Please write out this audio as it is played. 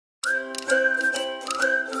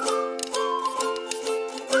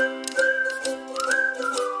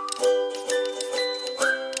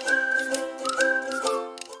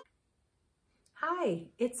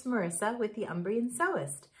it's Marissa with the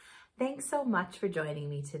theumbriansewist. Thanks so much for joining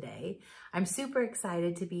me today. I'm super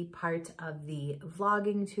excited to be part of the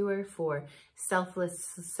vlogging tour for Selfless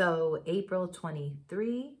Sew April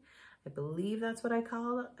 23. I believe that's what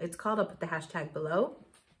it's called. I'll put the hashtag below.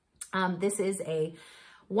 This is a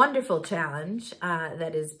wonderful challenge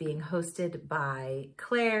that is being hosted by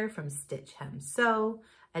Claire from Stitch Hem Sew,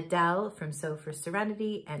 Adele from Sew for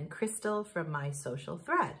Serenity, and Crystal from My Social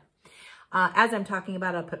Thread. As I'm talking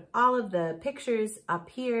about, I'll put all of the pictures up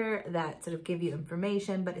here that sort of give you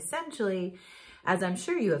information, but essentially, as I'm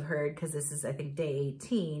sure you have heard, because this is, I think, day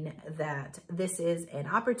 18, that this is an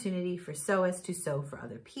opportunity for sewists to sew for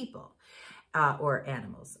other people, or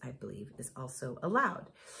animals, I believe, is also allowed.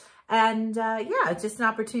 And yeah, it's just an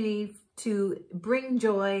opportunity to bring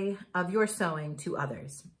joy of your sewing to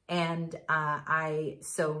others. And I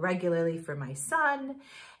sew regularly for my son,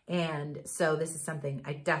 and so this is something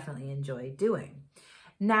I definitely enjoy doing.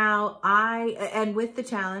 Now, and with the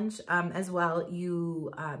challenge as well,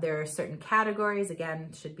 there are certain categories,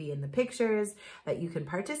 again, should be in the pictures, that you can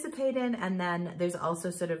participate in. And then there's also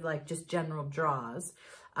sort of like just general draws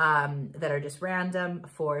that are just random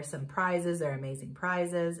for some prizes. There are amazing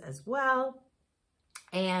prizes as well.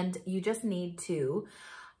 And you just need to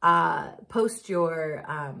post your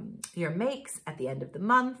makes at the end of the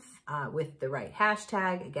month with the right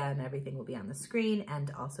hashtag. Again, everything will be on the screen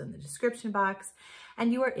and also in the description box,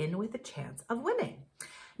 and you are in with a chance of winning.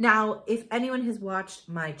 Now, if anyone has watched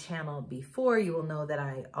my channel before, you will know that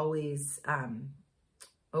I always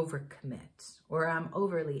overcommit, or I'm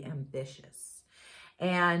overly ambitious.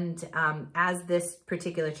 And as this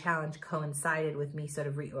particular challenge coincided with me sort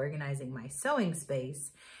of reorganizing my sewing space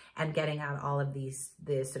and getting out all of the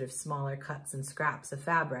sort of smaller cuts and scraps of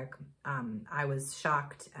fabric, I was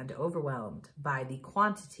shocked and overwhelmed by the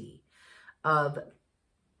quantity of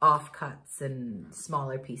offcuts and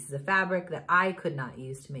smaller pieces of fabric that I could not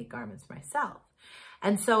use to make garments myself.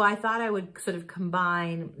 And so I thought I would sort of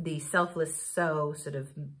combine the selfless sew sort of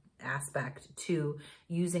aspect to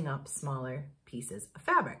using up smaller pieces of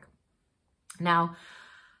fabric. Now,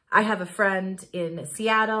 I have a friend in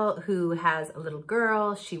Seattle who has a little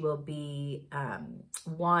girl. She will be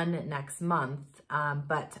 1 next month,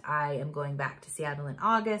 but I am going back to Seattle in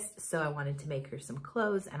August, so I wanted to make her some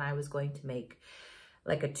clothes, and I was going to make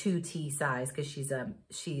like a 2T size because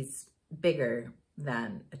she's bigger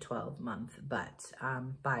than a 12-month, but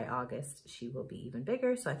by August she will be even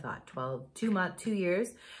bigger. So I thought 2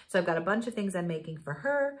 years. So I've got a bunch of things I'm making for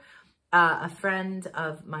her. A friend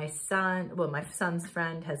of my son, well, my son's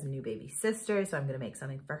friend has a new baby sister, so I'm going to make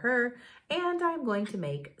something for her, and I'm going to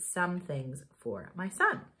make some things for my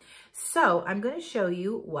son. So I'm going to show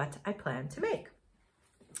you what I plan to make.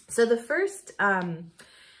 So the first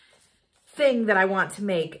thing that I want to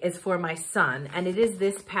make is for my son, and it is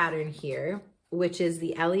this pattern here, which is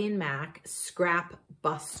the Ellie & Mac Scrap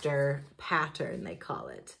Buster pattern, they call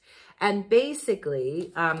it. And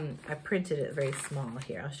basically, I printed it very small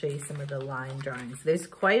here. I'll show you some of the line drawings. There's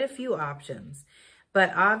quite a few options,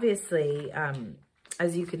 but obviously,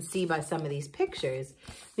 as you can see by some of these pictures,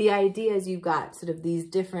 the idea is you've got sort of these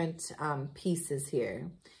different pieces here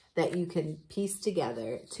that you can piece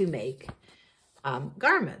together to make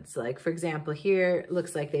garments. Like, for example, here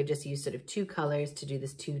looks like they've just used sort of 2 colors to do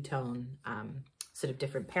this 2-tone sort of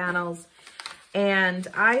different panels. And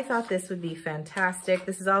I thought this would be fantastic.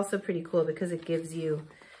 This is also pretty cool because it gives you,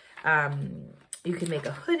 you can make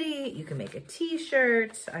a hoodie, you can make a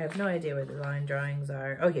t-shirt. I have no idea where the line drawings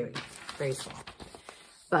are. Oh, here we go, very small.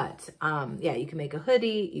 But yeah, you can make a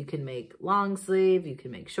hoodie, you can make long sleeve, you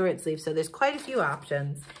can make short sleeve. So there's quite a few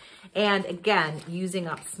options. And again, using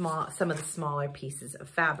up some of the smaller pieces of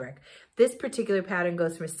fabric. This particular pattern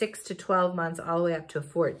goes from 6 to 12 months all the way up to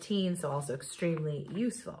 14, so also extremely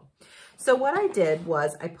useful. So what I did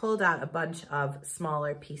was I pulled out a bunch of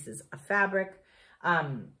smaller pieces of fabric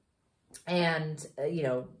and, you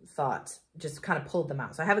know, just kind of pulled them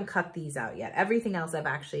out. So I haven't cut these out yet. Everything else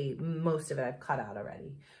most of it I've cut out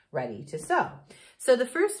already, ready to sew. So the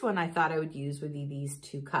first one I thought I would use would be these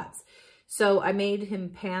 2 cuts. So I made him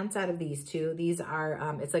pants out of these 2. These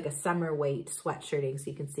are, it's like a summer weight sweatshirting,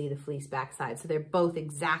 so you can see the fleece backside. So they're both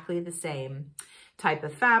exactly the same type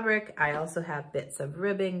of fabric. I also have bits of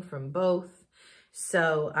ribbing from both.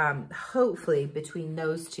 So hopefully between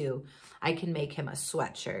those 2, I can make him a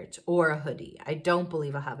sweatshirt or a hoodie. I don't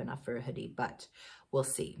believe I'll have enough for a hoodie, but we'll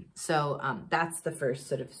see. So that's the first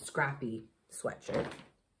sort of scrappy sweatshirt.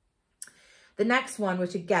 The next one,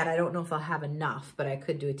 which again, I don't know if I'll have enough, but I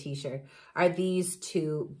could do a t-shirt, are these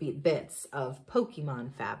 2 bits of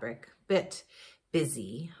Pokemon fabric. Bit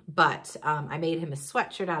busy, but I made him a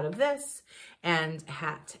sweatshirt out of this and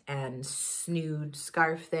hat and snood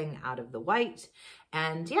scarf thing out of the white.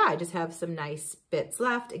 And yeah, I just have some nice bits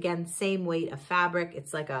left. Again, same weight of fabric.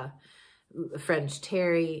 It's like a French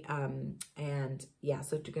terry. And yeah,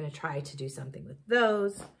 so we're going to try to do something with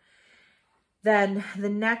those. Then the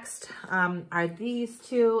next are these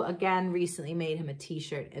two. Again, recently made him a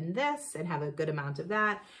t-shirt in this and have a good amount of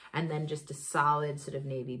that. And then just a solid sort of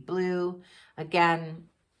navy blue. Again,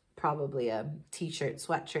 probably a t-shirt,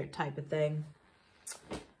 sweatshirt type of thing.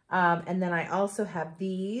 And then I also have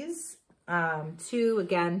these two.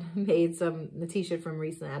 Again, made the t-shirt from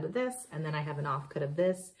recently out of this. And then I have an offcut of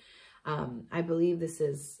this. I believe this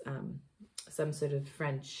is some sort of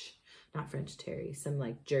French, not French terry, some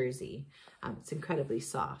like jersey. It's incredibly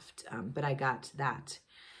soft, but I got that.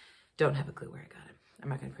 Don't have a clue where I got it. I'm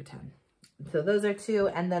not going to pretend. So those are two.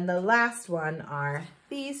 And then the last one are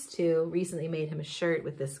these two. Recently made him a shirt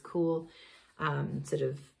with this cool sort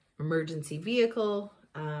of emergency vehicle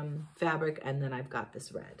fabric. And then I've got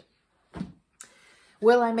this red.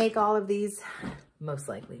 Will I make all of these? Most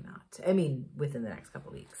likely not. I mean, within the next couple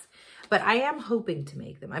of weeks. But I am hoping to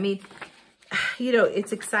make them. I mean, you know,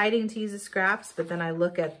 it's exciting to use the scraps, but then I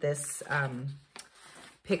look at this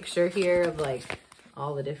picture here of like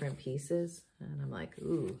all the different pieces and I'm like,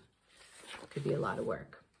 ooh, could be a lot of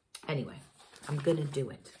work. Anyway, I'm gonna do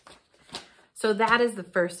it. So that is the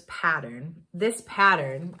first pattern. This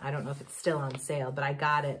pattern, I don't know if it's still on sale, but I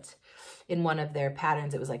got it in one of their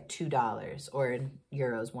patterns. It was like $2 or in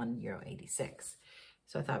euros, €1.86.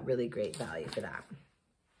 So I thought really great value for that.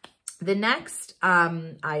 The next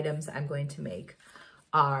items I'm going to make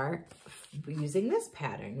are using this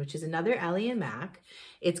pattern, which is another Ellie & Mac.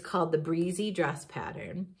 It's called the Breezy Dress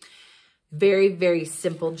Pattern. Very, very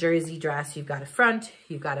simple jersey dress. You've got a front,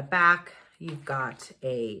 you've got a back, you've got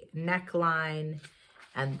a neckline,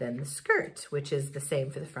 and then the skirt, which is the same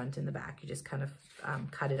for the front and the back. You just kind of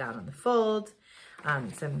cut it out on the fold.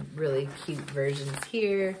 Some really cute versions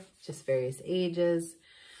here, just various ages.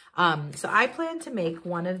 So I plan to make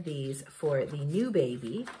one of these for the new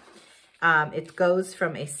baby. It goes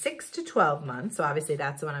from a 6 to 12 months. So obviously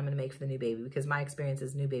that's the one I'm going to make for the new baby because my experience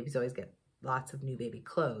is new babies always get lots of new baby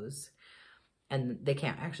clothes and they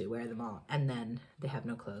can't actually wear them all. And then they have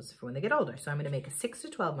no clothes for when they get older. So I'm going to make a 6 to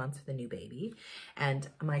 12 months for the new baby. And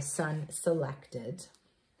my son selected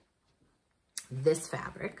this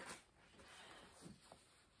fabric,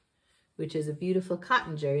 which is a beautiful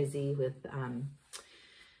cotton jersey with,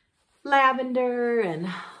 lavender and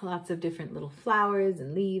lots of different little flowers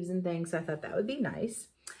and leaves and things. So I thought that would be nice.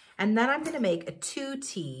 And then I'm going to make a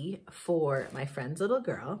 2T for my friend's little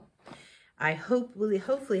girl. I will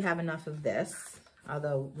hopefully have enough of this,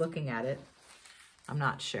 although looking at it, I'm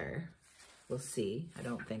not sure. We'll see. I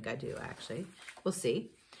don't think I do actually. We'll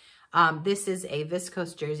see. This is a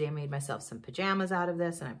viscose jersey. I made myself some pajamas out of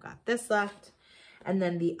this and I've got this left. And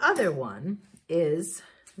then the other one is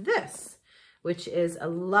this, which is a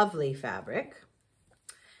lovely fabric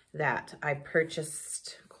that I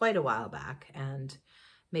purchased quite a while back and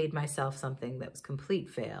made myself something that was complete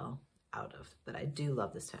fail out of, but I do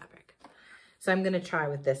love this fabric. So I'm going to try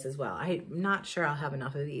with this as well. I'm not sure I'll have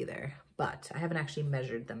enough of either, but I haven't actually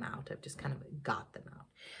measured them out. I've just kind of got them out,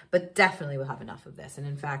 but definitely will have enough of this. And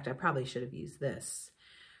in fact, I probably should have used this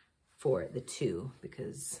for the two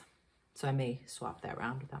because, so I may swap that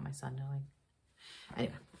around without my son knowing.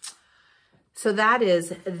 Anyway. So that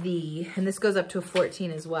is and this goes up to a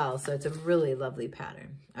 14 as well. So it's a really lovely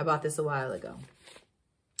pattern. I bought this a while ago.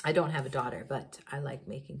 I don't have a daughter, but I like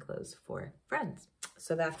making clothes for friends.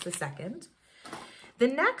 So that's the second. The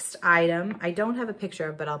next item, I don't have a picture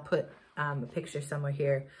of, but I'll put a picture somewhere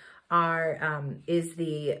here, is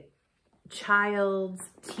the child's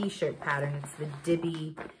t-shirt pattern. It's the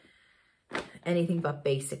Dibby Anything But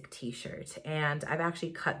Basic t-shirt, and I've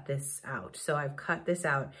actually cut this out. So I've cut this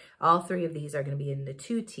out. All three of these are going to be in the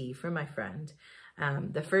 2T for my friend.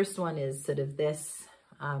 The first one is sort of this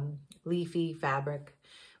leafy fabric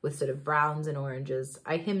with sort of browns and oranges.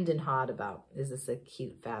 I hemmed and hawed about, is this a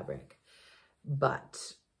cute fabric?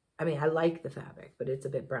 But I mean, I like the fabric, but it's a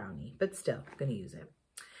bit browny, but still I'm going to use it.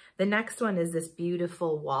 The next one is this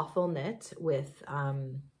beautiful waffle knit with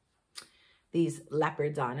these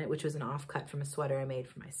leopards on it, which was an offcut from a sweater I made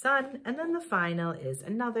for my son. And then the final is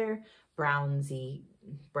another brownie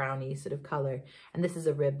sort of color. And this is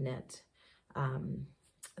a rib knit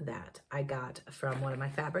that I got from one of my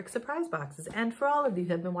fabric surprise boxes. And for all of you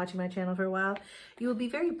who have been watching my channel for a while, you will be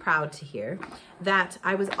very proud to hear that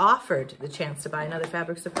I was offered the chance to buy another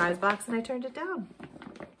fabric surprise box and I turned it down.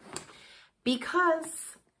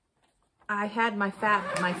 Because I had my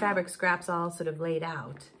fabric scraps all sort of laid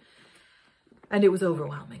out, and it was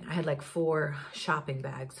overwhelming. I had like 4 shopping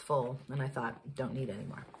bags full, and I thought, don't need any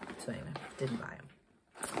more. So anyway, didn't buy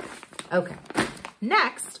them. Okay,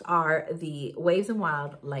 next are the Waves and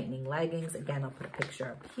Wild Lightning leggings. Again, I'll put a picture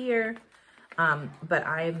up here. But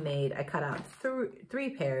I cut out 3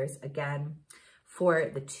 pairs, again,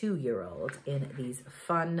 for the 2-year-old in these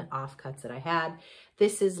fun offcuts that I had.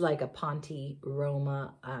 This is like a Ponte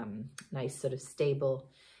Roma, nice sort of stable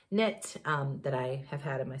knit that I have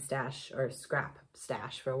had in my stash or scrap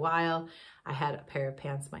stash for a while. I had a pair of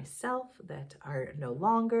pants myself that are no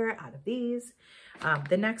longer out of these.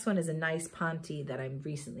 The next one is a nice Ponte that I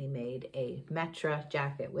recently made a Metra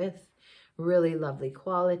jacket with. Really lovely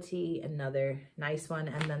quality, another nice one.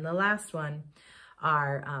 And then the last one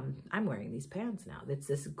are, I'm wearing these pants now. It's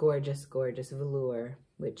this gorgeous, gorgeous velour,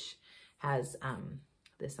 which has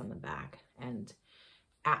this on the back and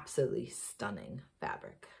absolutely stunning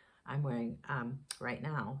fabric. I'm wearing right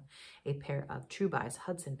now a pair of True Buys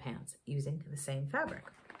Hudson pants using the same fabric.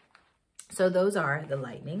 So those are the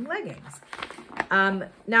Lightning leggings.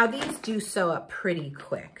 Now these do sew up pretty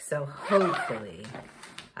quick, so hopefully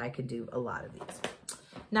I could do a lot of these.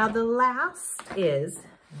 Now the last is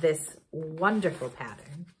this wonderful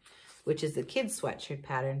pattern, which is the kids sweatshirt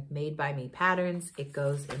pattern, Made by Me Patterns. It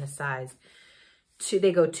goes in a size 2,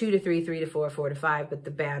 they go 2 to 3, 3 to 4, 4 to 5, but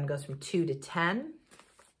the band goes from 2 to 10.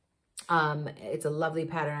 It's a lovely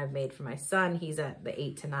pattern I've made for my son. He's at the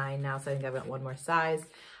 8 to 9 now, so I think I've got one more size.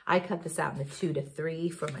 I cut this out in the 2 to 3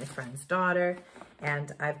 for my friend's daughter,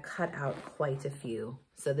 and I've cut out quite a few.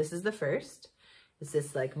 So this is the first. It's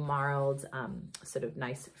this like marled, sort of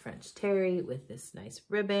nice French terry with this nice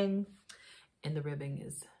ribbing. And the ribbing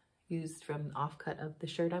is used from the offcut of the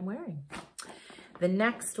shirt I'm wearing. The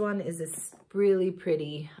next one is this really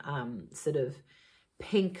pretty sort of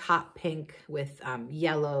pink, hot pink with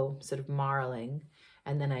yellow sort of marling.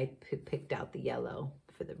 And then I picked out the yellow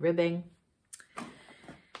for the ribbing.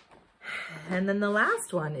 And then the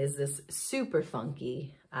last one is this super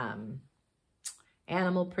funky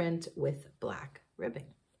animal print with black ribbing.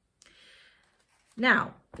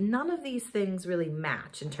 Now, none of these things really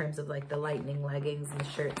match in terms of like the Lightning leggings and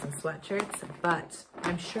shirts and sweatshirts, but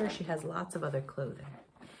I'm sure she has lots of other clothing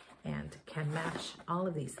and can match all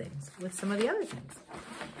of these things with some of the other things.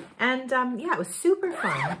 And yeah, it was super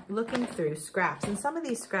fun looking through scraps. And some of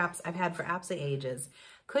these scraps I've had for absolutely ages.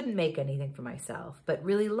 Couldn't make anything for myself, but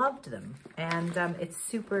really loved them. And it's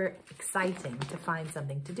super exciting to find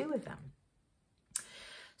something to do with them.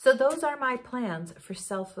 So those are my plans for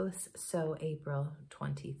Selfless Sew April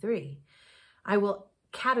 23. I will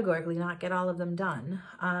categorically not get all of them done,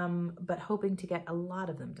 but hoping to get a lot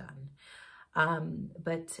of them done.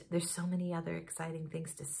 But there's so many other exciting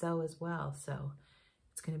things to sew as well, so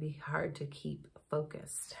it's going to be hard to keep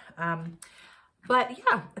focused. But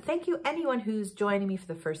yeah, thank you anyone who's joining me for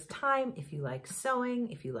the first time. If you like sewing,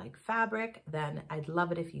 if you like fabric, then I'd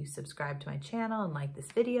love it if you subscribe to my channel and like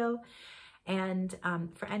this video. And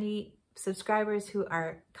for any subscribers who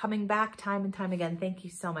are coming back time and time again, thank you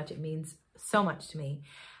so much. It means so much to me.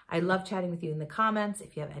 I love chatting with you in the comments.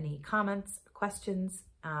 If you have any comments, questions,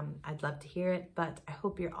 I'd love to hear it. But I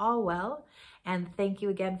hope you're all well. And thank you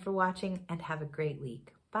again for watching and have a great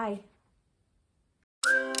week. Bye.